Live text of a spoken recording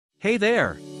Hey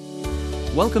there!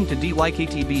 Welcome to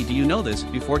DYKTB Do You Know This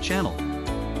Before channel.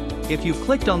 If you've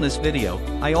clicked on this video,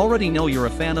 I already know you're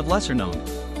a fan of lesser-known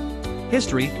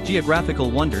history, geographical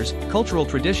wonders, cultural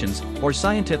traditions, or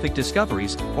scientific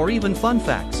discoveries, or even fun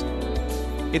facts.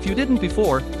 If you didn't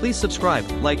before, please subscribe,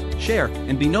 like, share,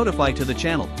 and be notified to the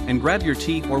channel, and grab your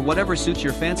tea or whatever suits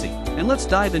your fancy, and let's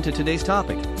dive into today's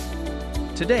topic.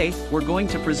 Today, we're going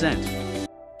to present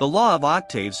the Law of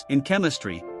Octaves in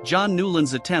chemistry, John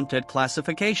Newland's attempt at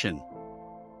classification.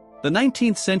 The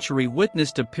 19th century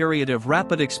witnessed a period of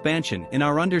rapid expansion in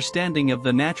our understanding of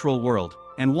the natural world,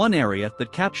 and one area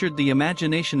that captured the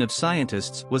imagination of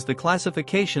scientists was the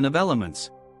classification of elements.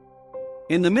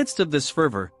 In the midst of this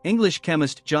fervor, English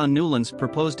chemist John Newland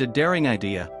proposed a daring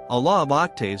idea, a law of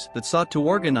octaves that sought to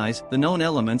organize the known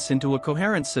elements into a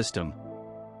coherent system.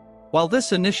 While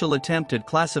this initial attempt at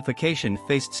classification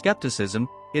faced skepticism,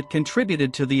 it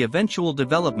contributed to the eventual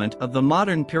development of the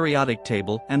modern periodic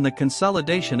table and the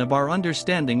consolidation of our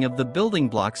understanding of the building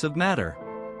blocks of matter.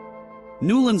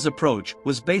 Newland's approach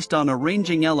was based on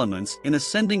arranging elements in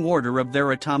ascending order of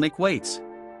their atomic weights.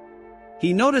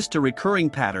 He noticed a recurring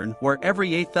pattern where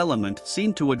every eighth element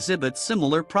seemed to exhibit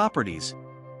similar properties.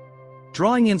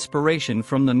 Drawing inspiration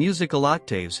from the musical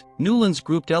octaves, Newland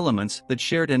grouped elements that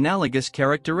shared analogous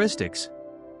characteristics.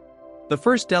 The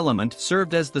first element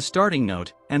served as the starting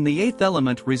note, and the eighth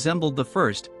element resembled the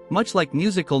first, much like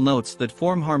musical notes that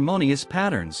form harmonious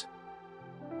patterns.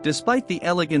 Despite the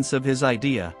elegance of his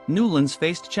idea, Newland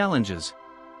faced challenges.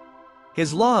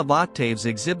 His law of octaves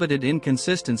exhibited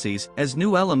inconsistencies as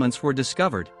new elements were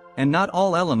discovered, and not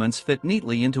all elements fit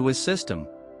neatly into his system.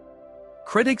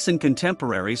 Critics and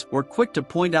contemporaries were quick to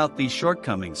point out these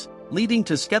shortcomings, leading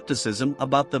to skepticism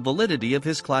about the validity of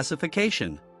his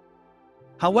classification.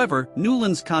 However,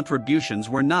 Newland's contributions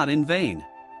were not in vain.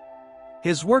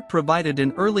 His work provided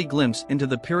an early glimpse into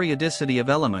the periodicity of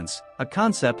elements, a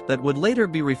concept that would later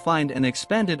be refined and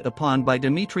expanded upon by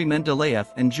Dmitri Mendeleev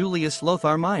and Julius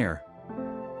Lothar Meyer.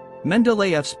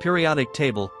 Mendeleev's periodic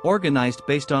table, organized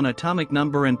based on atomic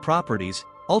number and properties,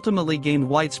 ultimately gained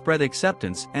widespread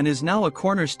acceptance and is now a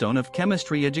cornerstone of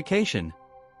chemistry education.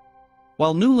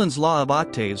 While Newland's law of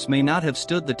octaves may not have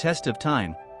stood the test of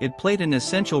time, it played an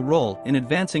essential role in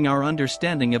advancing our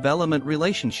understanding of element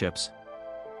relationships.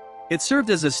 It served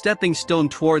as a stepping stone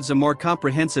towards a more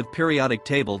comprehensive periodic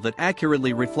table that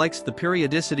accurately reflects the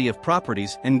periodicity of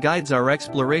properties and guides our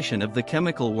exploration of the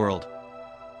chemical world.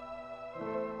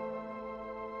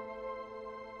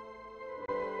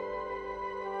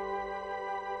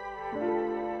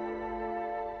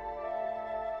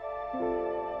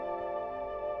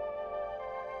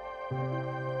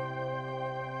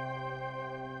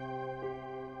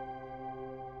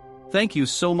 Thank you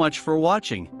so much for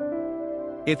watching.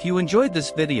 If you enjoyed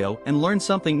this video and learned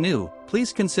something new,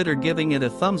 please consider giving it a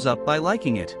thumbs up by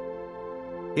liking it.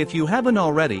 If you haven't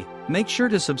already, make sure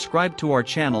to subscribe to our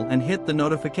channel and hit the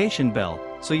notification bell,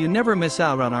 so you never miss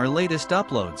out on our latest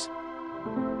uploads.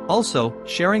 Also,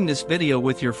 sharing this video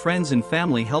with your friends and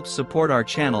family helps support our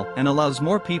channel and allows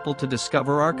more people to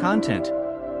discover our content.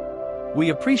 We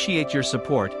appreciate your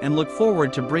support and look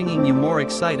forward to bringing you more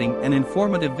exciting and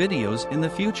informative videos in the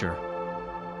future.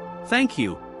 Thank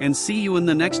you, and see you in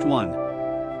the next one.